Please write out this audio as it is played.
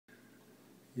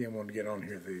Yeah, I wanted to get on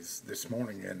here this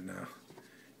morning and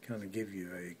kind of give you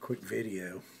a quick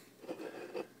video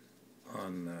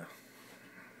on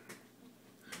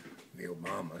the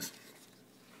Obamas.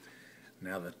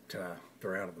 Now that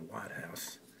they're out of the White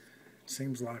House,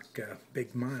 seems like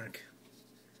Big Mike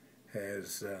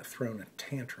has thrown a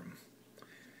tantrum,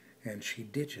 and she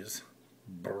ditches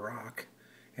Barrack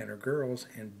and her girls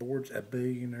and boards a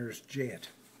billionaire's jet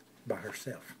by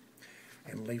herself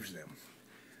and leaves them.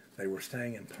 They were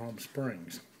staying in Palm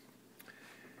Springs,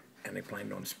 and they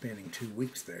planned on spending 2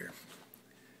 weeks there.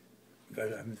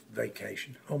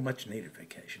 Vacation. Oh, much needed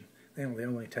vacation. They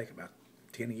only take about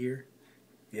 10 a year.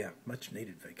 Yeah, much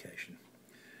needed vacation.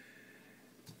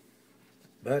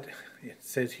 But it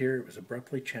says here it was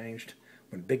abruptly changed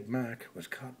when Big Mike was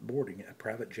caught boarding a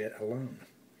private jet alone.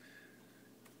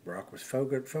 Barrack was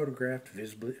photographed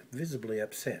visibly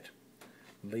upset,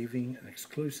 leaving an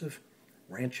exclusive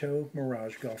Rancho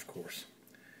Mirage golf course.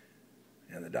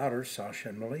 And the daughters, Sasha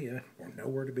and Malia, were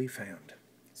nowhere to be found.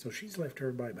 So she's left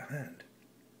everybody behind.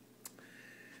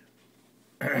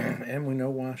 And we know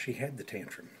why she had the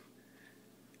tantrum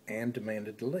and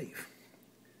demanded to leave.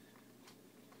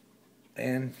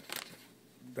 And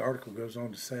the article goes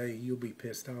on to say you'll be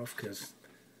pissed off because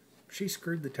she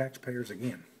screwed the taxpayers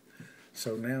again.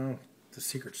 So now the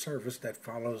Secret Service that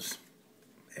follows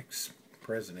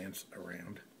ex-presidents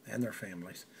around and their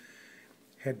families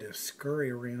had to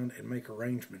scurry around and make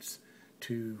arrangements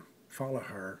to follow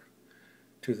her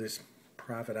to this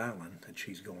private island that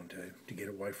she's going to get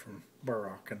away from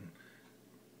Barrack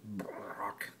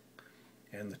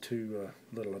and the two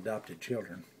little adopted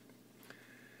children.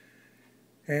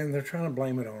 And they're trying to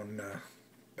blame it on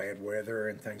bad weather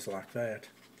and things like that.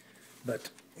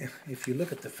 But if you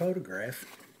look at the photograph,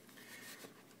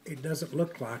 it doesn't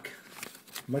look like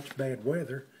much bad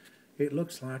weather. It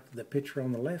looks like the picture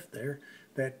on the left there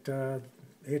that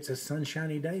it's a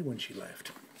sunshiny day when she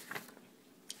left.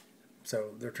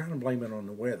 So they're trying to blame it on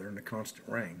the weather and the constant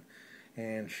rain.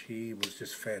 And she was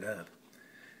just fed up.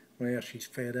 Well, she's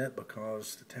fed up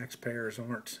because the taxpayers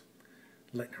aren't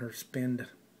letting her spend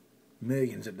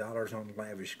millions of dollars on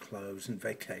lavish clothes and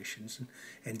vacations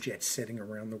and jet setting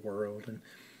around the world. And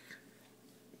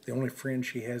the only friends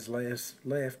she has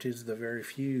left is the very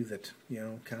few that,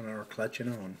 kind of are clutching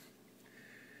on.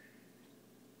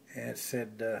 And it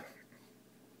said,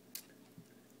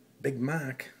 Big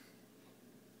Mike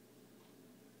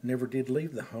never did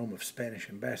leave the home of Spanish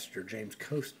Ambassador James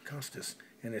Costas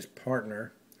and his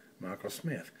partner, Michael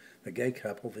Smith, the gay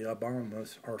couple the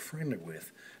Obamas are friendly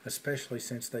with, especially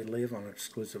since they live on an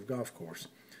exclusive golf course.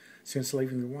 Since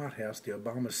leaving the White House, the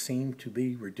Obamas seem to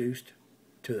be reduced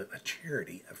to a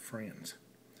charity of friends.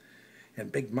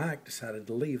 And Big Mike decided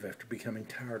to leave after becoming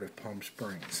tired of Palm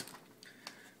Springs.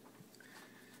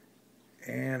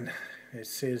 And it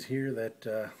says here that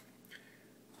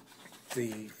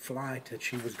the flight that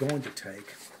she was going to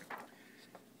take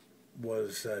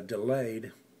was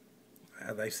delayed,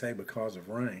 they say because of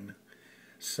rain.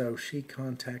 So she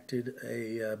contacted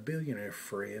a billionaire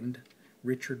friend,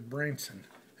 Richard Branson,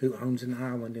 who owns an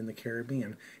island in the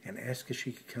Caribbean, and asked if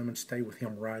she could come and stay with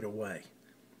him right away.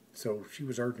 So she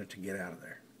was urgent to get out of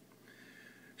there.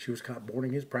 She was caught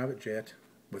boarding his private jet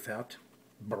without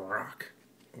Barrack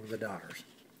or the daughters.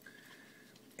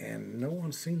 And no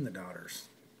one's seen the daughters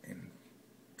in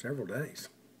several days.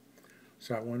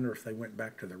 So I wonder if they went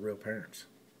back to their real parents.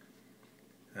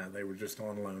 They were just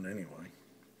on loan anyway.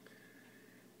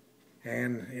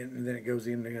 And then it goes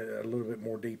into a little bit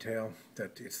more detail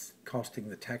that it's costing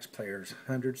the taxpayers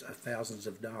hundreds of thousands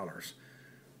of dollars.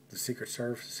 The Secret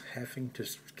Service having to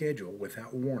schedule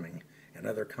without warning, and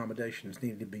other accommodations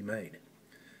needed to be made.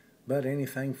 But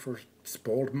anything for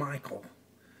spoiled Michael,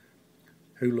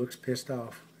 who looks pissed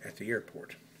off at the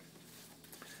airport.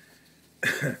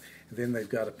 Then they've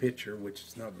got a picture which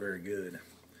is not very good.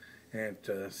 And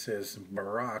it says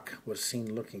Barrack was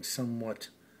seen looking somewhat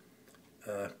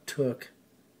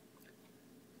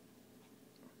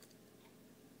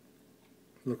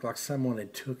looked like someone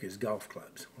had took his golf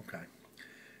clubs. Okay.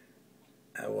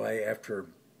 Away after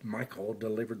Michael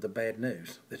delivered the bad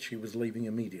news that she was leaving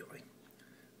immediately.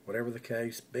 Whatever the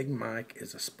case, Big Mike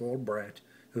is a spoiled brat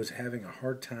who is having a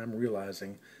hard time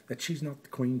realizing that she's not the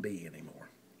queen bee anymore.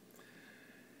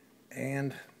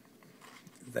 And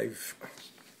they've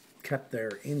cut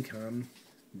their income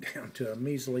down to a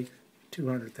measly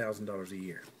 $200,000 a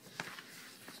year.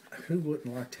 Who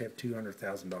wouldn't like to have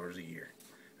 $200,000 a year?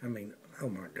 I mean, oh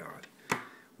my God.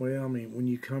 Well, I mean, when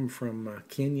you come from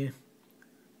Kenya,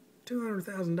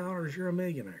 $200,000, you're a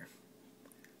millionaire.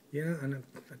 Yeah, and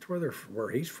that's where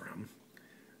he's from.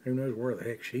 Who knows where the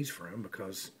heck she's from,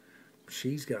 because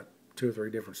she's got 2 or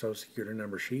 3 different Social Security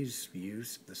numbers she's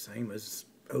used, the same as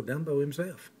O'Dumbo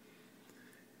himself.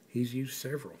 He's used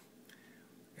several.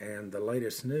 And the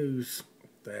latest news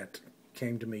that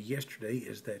came to me yesterday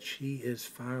is that she is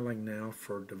filing now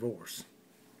for divorce.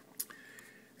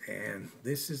 And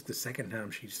this is the second time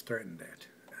she's threatened that.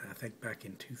 I think back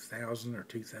in 2000 or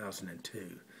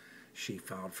 2002, she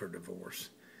filed for divorce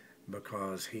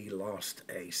because he lost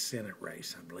a Senate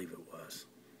race, I believe it was.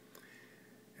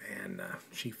 And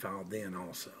she filed then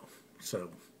also.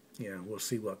 So, we'll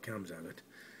see what comes of it.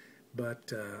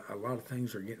 But a lot of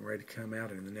things are getting ready to come out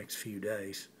in the next few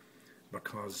days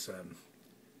because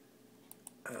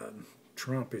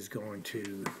Trump is going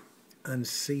to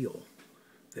unseal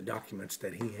the documents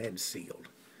that he had sealed.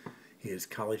 His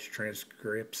college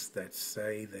transcripts that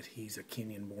say that he's a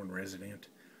Kenyan-born resident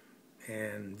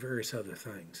and various other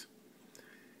things.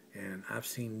 And I've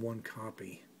seen one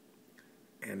copy,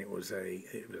 and it was a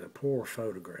poor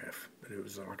photograph, but it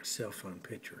was like a cell phone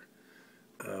picture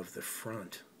of the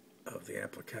front of the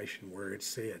application where it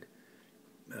said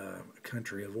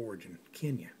country of origin,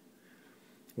 Kenya.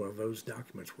 Well, those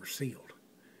documents were sealed.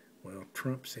 Well,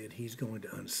 Trump said he's going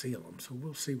to unseal them, so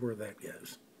we'll see where that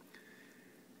goes.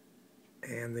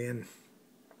 And then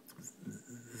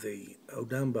the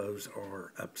O'Dumbos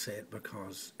are upset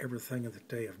because everything that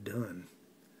they have done,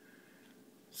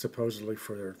 supposedly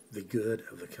for the good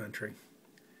of the country,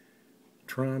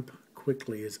 Trump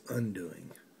quickly is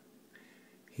undoing.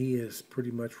 He has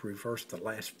pretty much reversed the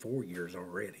last 4 years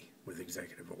already with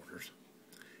executive orders.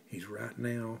 He's right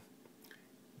now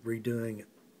redoing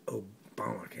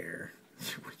Obamacare,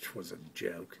 which was a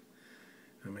joke.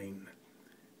 I mean,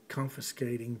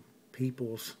 confiscating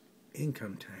people's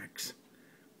income tax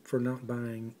for not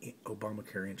buying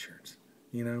Obamacare insurance.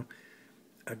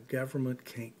 A government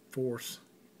can't force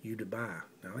you to buy.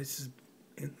 Now, this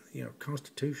is,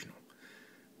 constitutional.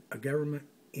 A government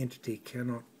entity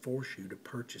cannot force you to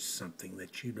purchase something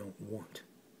that you don't want.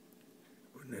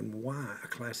 And why a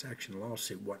class action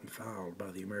lawsuit wasn't filed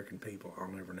by the American people,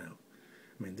 I'll never know.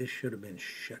 I mean, this should have been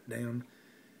shut down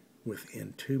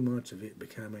within 2 months of it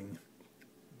becoming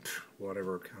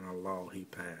whatever kind of law he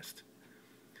passed.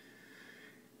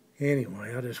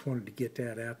 Anyway, I just wanted to get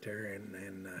that out there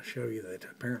and show you that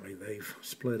apparently they've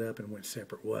split up and went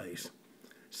separate ways.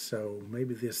 So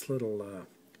maybe this little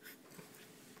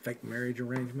fake marriage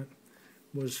arrangement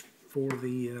was for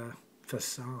the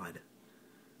facade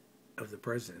of the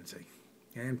presidency.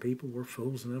 And people were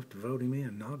fools enough to vote him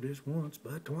in, not just once,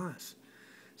 but twice.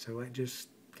 So that just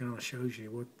kind of shows you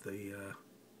what the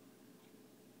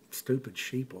stupid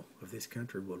sheeple of this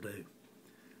country will do,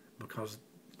 because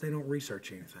they don't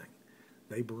research anything.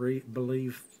 They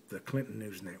believe the Clinton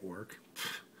News Network,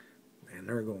 and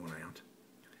they're going out.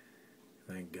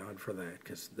 Thank God for that,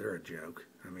 because they're a joke.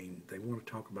 I mean, they want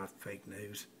to talk about fake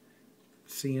news.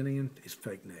 CNN is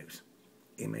fake news.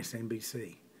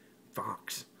 MSNBC,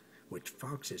 Fox, which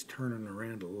Fox is turning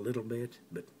around a little bit,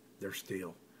 but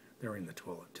they're in the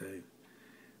toilet too.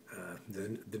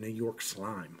 The New York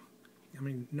Slime. I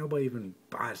mean, nobody even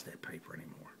buys that paper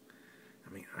anymore.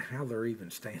 I mean, how they're even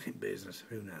staying in business,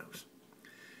 who knows?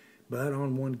 But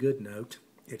on one good note,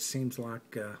 it seems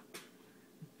like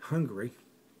Hungary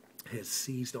has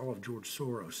seized all of George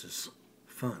Soros's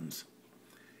funds,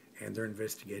 and they're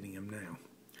investigating him now.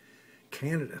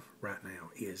 Canada right now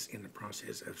is in the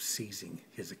process of seizing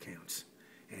his accounts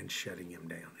and shutting him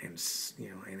down, and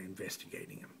and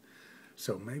investigating him.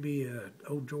 So maybe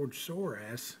old George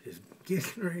Soros is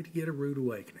getting ready to get a rude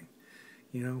awakening.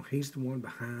 He's the one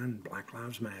behind Black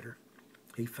Lives Matter.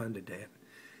 He funded that.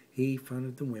 He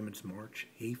funded the Women's March.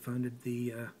 He funded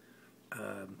the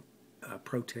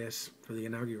protests for the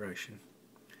inauguration.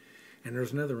 And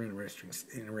there's another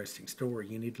interesting story.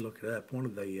 You need to look it up. One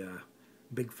of the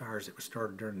big fires that was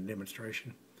started during the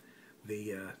demonstration,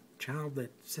 the child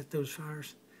that set those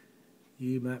fires,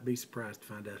 you might be surprised to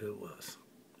find out who it was.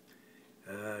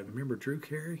 Remember Drew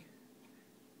Carey?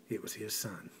 It was his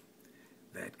son.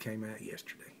 That came out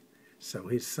yesterday. So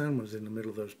his son was in the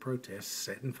middle of those protests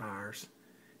setting fires,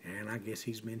 and I guess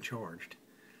he's been charged.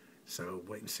 So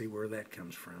wait and see where that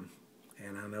comes from.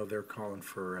 And I know they're calling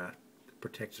for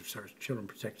Children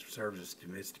Protective Services to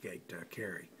investigate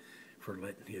Carey for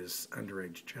letting his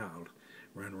underage child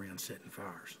run around setting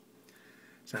fires.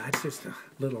 So that's just a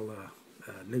little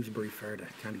news brief there to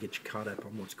kind of get you caught up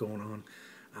on what's going on.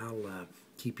 I'll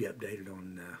keep you updated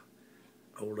on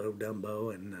old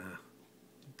O'Dumbo and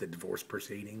the divorce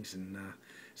proceedings, and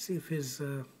see if his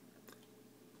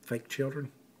fake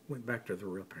children went back to their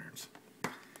real parents.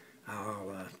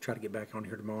 I'll try to get back on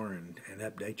here tomorrow and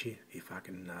update you if I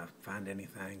can find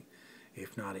anything.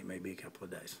 If not, it may be a couple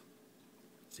of days.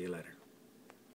 See you later.